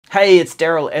Hey, it's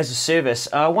Daryl as a service.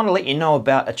 I want to let you know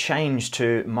about a change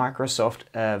to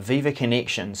Microsoft Viva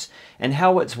Connections and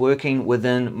how it's working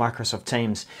within Microsoft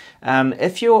Teams.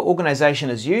 If your organization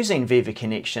is using Viva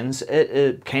Connections,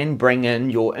 it can bring in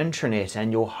your intranet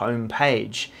and your home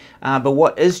page. But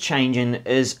what is changing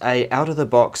is a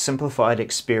out-of-the-box simplified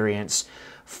experience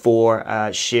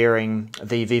for sharing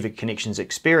the Viva Connections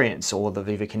experience or the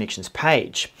Viva Connections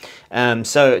page.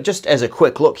 So just as a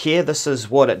quick look here, this is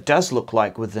what it does look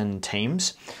like within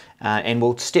Teams. And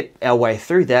we'll step our way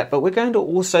through that, but we're going to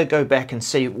also go back and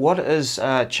see what is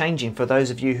changing for those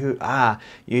of you who are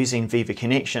using Viva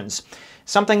Connections.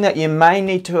 Something that you may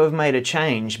need to have made a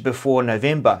change before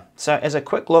November. So as a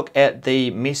quick look at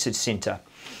the Message Center.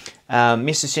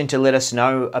 Message Center let us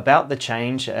know about the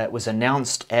change. It was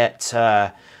announced at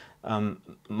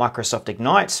Microsoft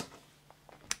Ignite,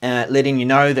 letting you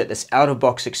know that this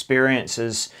out-of-box experience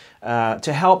is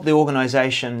to help the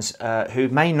organizations who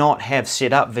may not have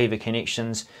set up Viva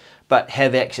Connections but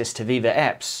have access to Viva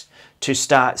apps to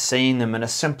start seeing them in a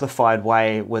simplified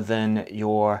way within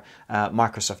your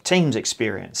Microsoft Teams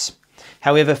experience.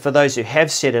 However, for those who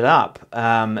have set it up,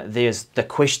 there's the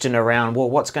question around, well,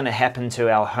 what's going to happen to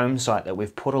our home site that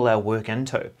we've put all our work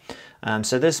into?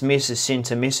 So this Message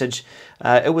Center message,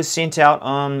 it was sent out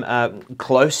on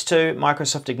close to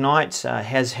Microsoft Ignite,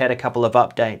 has had a couple of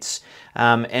updates,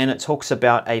 and it talks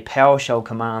about a PowerShell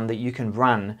command that you can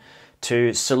run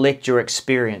to select your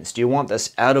experience. Do you want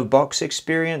this out-of-box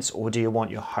experience or do you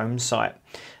want your home site?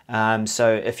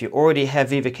 So if you already have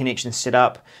Viva Connections set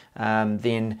up,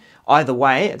 then either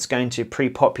way it's going to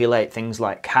pre-populate things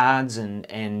like cards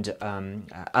and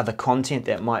other content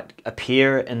that might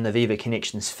appear in the Viva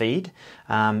Connections feed,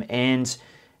 and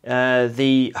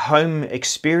the home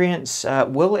experience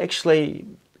will actually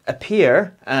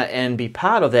appear and be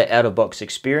part of that out-of-box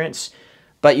experience.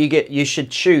 But you should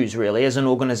choose really as an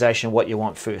organization what you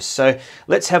want first. So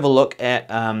let's have a look at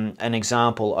an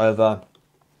example over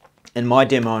in my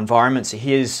demo environment. So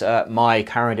here's my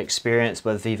current experience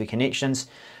with Viva Connections.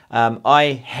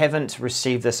 I haven't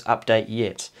received this update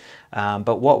yet,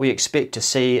 but what we expect to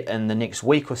see in the next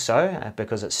week or so,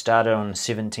 because it started on the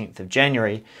 17th of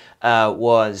January,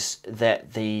 was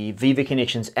that the Viva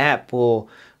Connections app will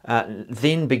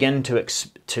then begin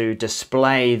to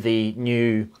display the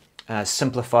new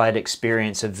simplified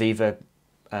experience of Viva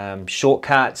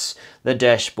shortcuts, the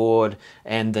dashboard,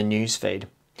 and the newsfeed.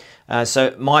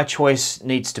 So my choice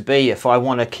needs to be, if I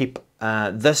want to keep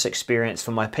this experience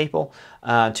for my people,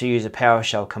 to use a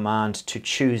PowerShell command to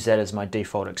choose that as my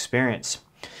default experience.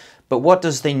 But what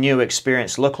does the new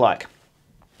experience look like?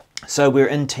 So we're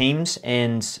in Teams,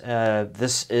 and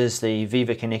this is the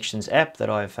Viva Connections app that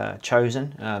I've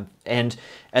chosen. And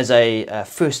as a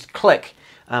first click,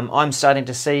 I'm starting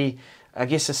to see, I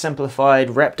guess, a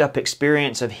simplified, wrapped up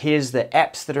experience of here's the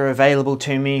apps that are available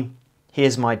to me,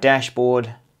 here's my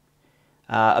dashboard.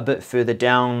 A bit further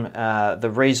down, the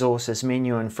resources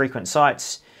menu and frequent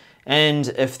sites, and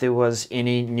if there was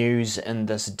any news in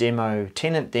this demo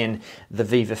tenant, then the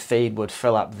Viva feed would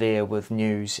fill up there with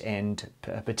news and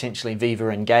potentially Viva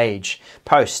Engage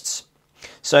posts.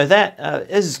 So that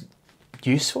is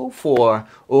useful for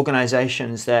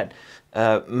organizations that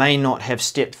may not have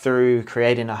stepped through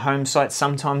creating a home site.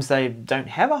 Sometimes they don't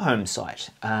have a home site,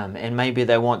 and maybe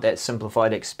they want that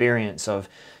simplified experience of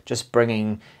just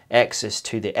bringing access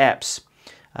to the apps.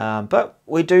 But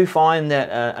we do find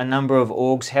that a number of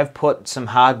orgs have put some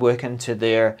hard work into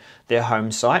their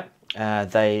home site.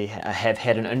 They have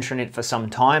had an intranet for some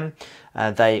time.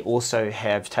 They also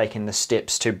have taken the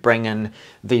steps to bring in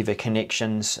Viva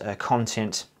Connections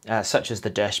content such as the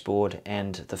dashboard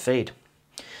and the feed.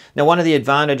 Now, one of the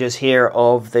advantages here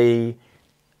of the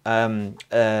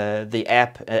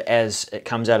app as it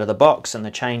comes out of the box and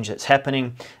the change that's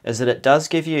happening is that it does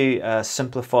give you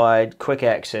simplified, quick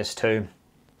access to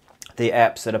the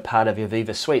apps that are part of your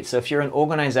Viva suite. So if you're an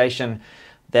organization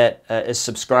that is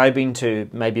subscribing to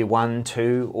maybe 1,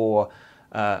 2, or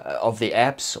of the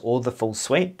apps or the full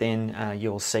suite, then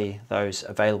you'll see those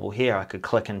available here. I could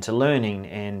click into Learning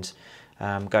and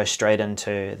go straight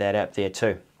into that app there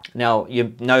too. Now,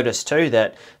 you notice too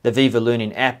that the Viva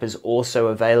Learning app is also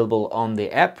available on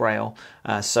the app rail,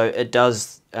 so it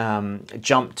does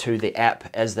jump to the app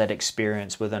as that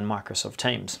experience within Microsoft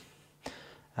Teams.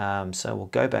 So we'll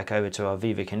go back over to our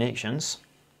Viva Connections.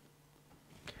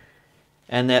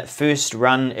 And that first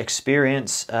run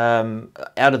experience out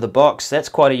of the box, that's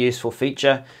quite a useful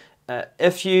feature.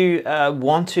 If you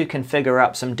want to configure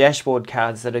up some dashboard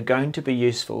cards that are going to be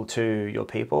useful to your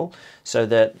people so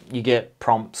that you get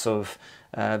prompts of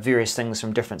various things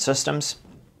from different systems,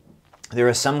 there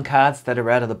are some cards that are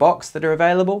out of the box that are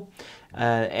available,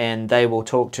 and they will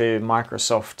talk to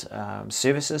Microsoft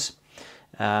services.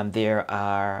 There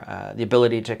are the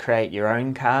ability to create your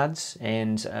own cards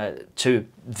and to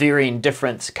varying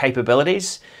different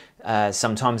capabilities.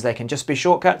 Sometimes they can just be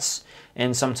shortcuts,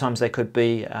 and sometimes they could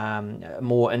be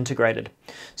more integrated.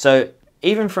 So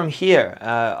even from here,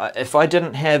 if I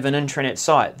didn't have an intranet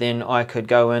site, then I could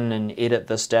go in and edit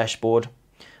this dashboard.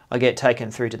 I get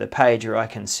taken through to the page where I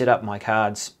can set up my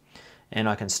cards, and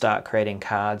I can start creating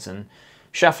cards and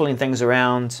shuffling things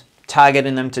around,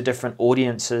 targeting them to different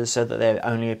audiences so that they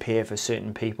only appear for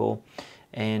certain people,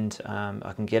 and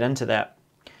I can get into that.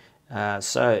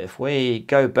 So if we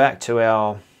go back to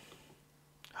our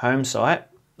home site,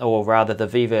 or rather the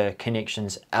Viva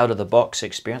Connections out-of-the-box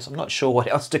experience, I'm not sure what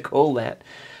else to call that,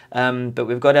 but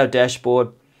we've got our dashboard,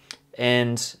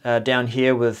 and down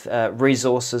here with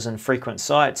resources and frequent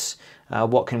sites,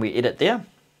 what can we edit there?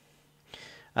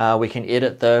 We can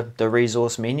edit the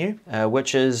resource menu,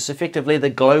 which is effectively the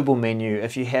global menu.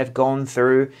 If you have gone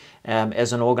through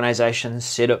as an organization,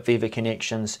 set up Viva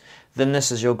Connections, then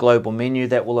this is your global menu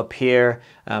that will appear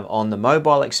on the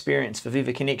mobile experience for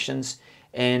Viva Connections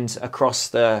and across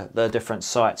the different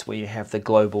sites where you have the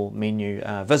global menu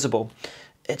visible.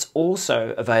 It's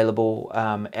also available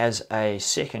as a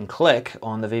second click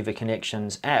on the Viva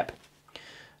Connections app.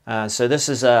 So this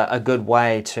is a good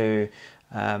way to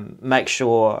make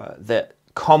sure that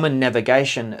common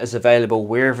navigation is available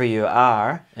wherever you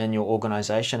are in your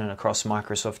organization and across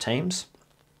Microsoft Teams.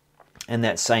 And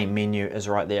that same menu is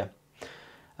right there.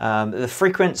 The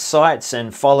frequent sites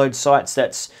and followed sites,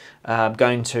 that's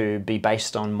going to be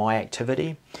based on my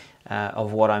activity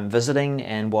of what I'm visiting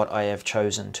and what I have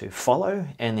chosen to follow.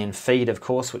 And then feed, of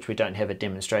course, which we don't have a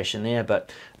demonstration there,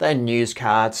 but they're news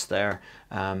cards, they're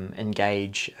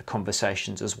engage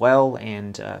conversations as well,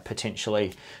 and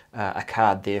potentially a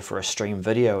card there for a stream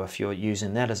video if you're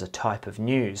using that as a type of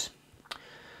news.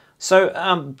 So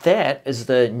that is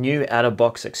the new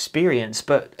out-of-box experience.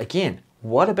 But again,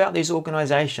 what about these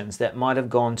organizations that might have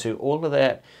gone to all of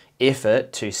that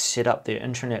effort to set up their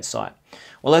intranet site?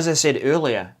 Well, as I said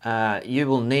earlier, you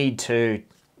will need to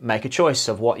make a choice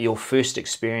of what your first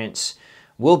experience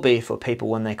will be for people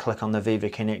when they click on the Viva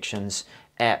Connections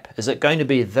app. Is it going to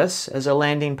be this as a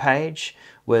landing page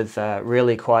with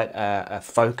really quite a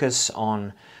focus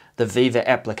on the Viva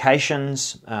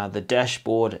applications, the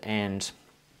dashboard and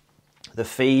the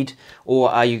feed, or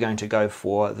are you going to go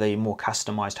for the more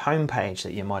customized homepage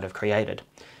that you might have created?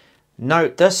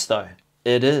 Note this though,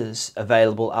 it is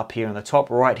available up here in the top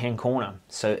right hand corner.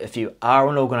 So if you are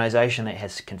an organization that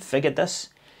has configured this,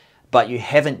 but you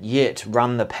haven't yet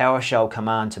run the PowerShell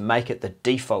command to make it the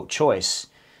default choice,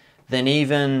 then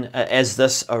even as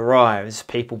this arrives,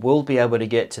 people will be able to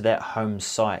get to that home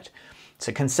site.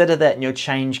 So consider that in your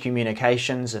change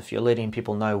communications if you're letting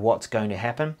people know what's going to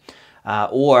happen.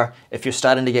 Or if you're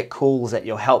starting to get calls at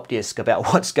your help desk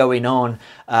about what's going on,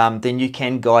 then you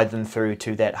can guide them through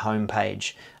to that home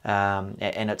page,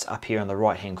 and it's up here in the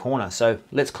right hand corner. So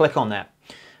let's click on that.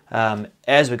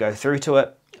 As we go through to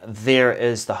it, there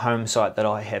is the home site that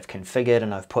I have configured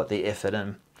and I've put the effort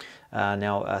in.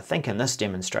 Now I think in this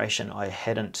demonstration I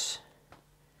hadn't,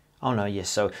 oh no, yes,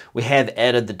 so we have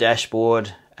added the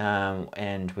dashboard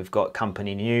and we've got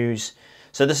company news.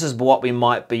 So this is what we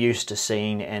might be used to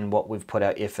seeing and what we've put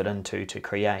our effort into to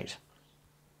create.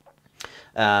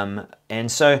 And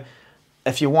so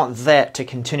if you want that to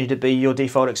continue to be your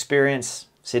default experience,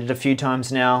 set it a few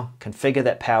times now, configure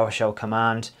that PowerShell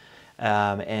command,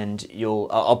 and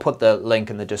I'll put the link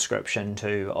in the description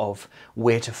too of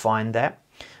where to find that.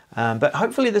 But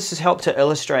hopefully this has helped to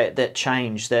illustrate that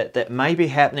change that may be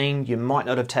happening. You might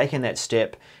not have taken that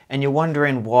step and you're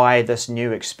wondering why this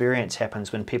new experience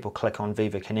happens when people click on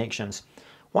Viva Connections. I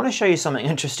want to show you something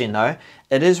interesting though.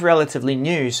 It is relatively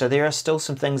new, so there are still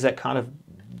some things that kind of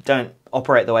don't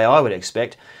operate the way I would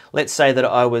expect. Let's say that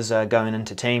I was going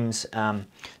into Teams,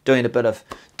 doing a bit of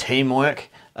teamwork,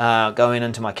 going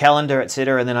into my calendar,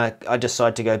 etc., and then I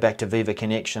decide to go back to Viva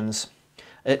Connections.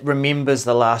 It remembers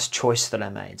the last choice that I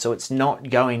made, so it's not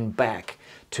going back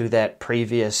to that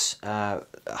previous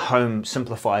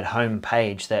simplified home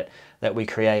page that we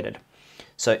created.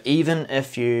 So even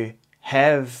if you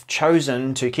have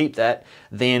chosen to keep that,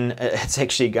 then it's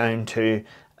actually going to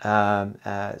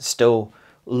still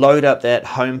load up that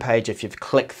home page if you've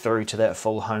clicked through to that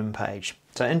full home page.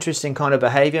 So interesting kind of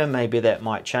behavior. Maybe that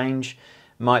might change,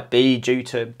 might be due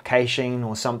to caching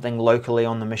or something locally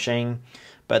on the machine,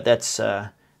 but that's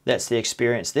the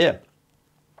experience there.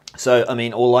 So I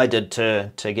mean, all I did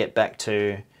to get back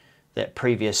to that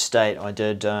previous state, I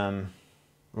did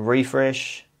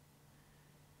refresh,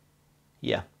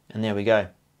 yeah, and there we go.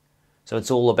 So it's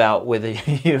all about whether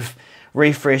you've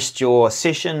refreshed your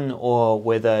session or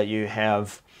whether you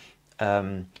have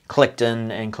clicked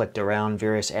in and clicked around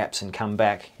various apps and come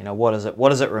back. You know, what is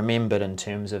it remembered in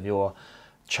terms of your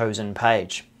chosen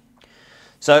page?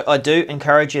 So I do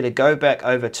encourage you to go back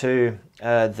over to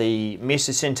the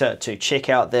Message Center to check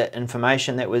out that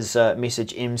information. That was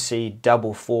message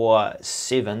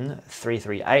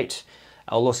MC447338.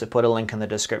 I'll also put a link in the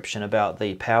description about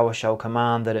the PowerShell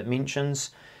command that it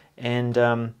mentions. And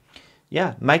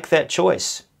yeah, make that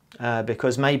choice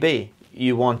because maybe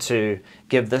you want to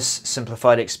give this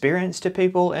simplified experience to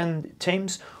people and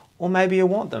teams, or maybe you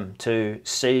want them to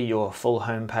see your full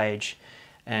homepage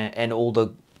and all the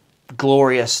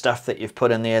glorious stuff that you've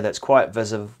put in there that's quite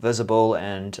visible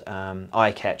and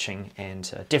eye-catching,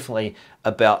 and definitely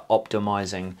about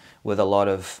optimizing with a lot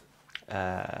of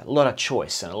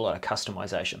choice and a lot of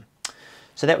customization.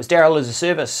 So that was Daryl as a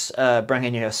Service,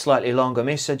 bringing you a slightly longer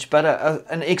message, but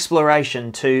an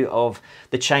exploration too of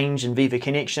the change in Viva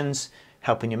Connections,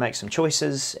 helping you make some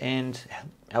choices and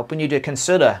helping you to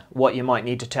consider what you might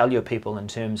need to tell your people in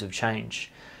terms of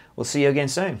change. We'll see you again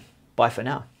soon. Bye for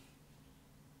now.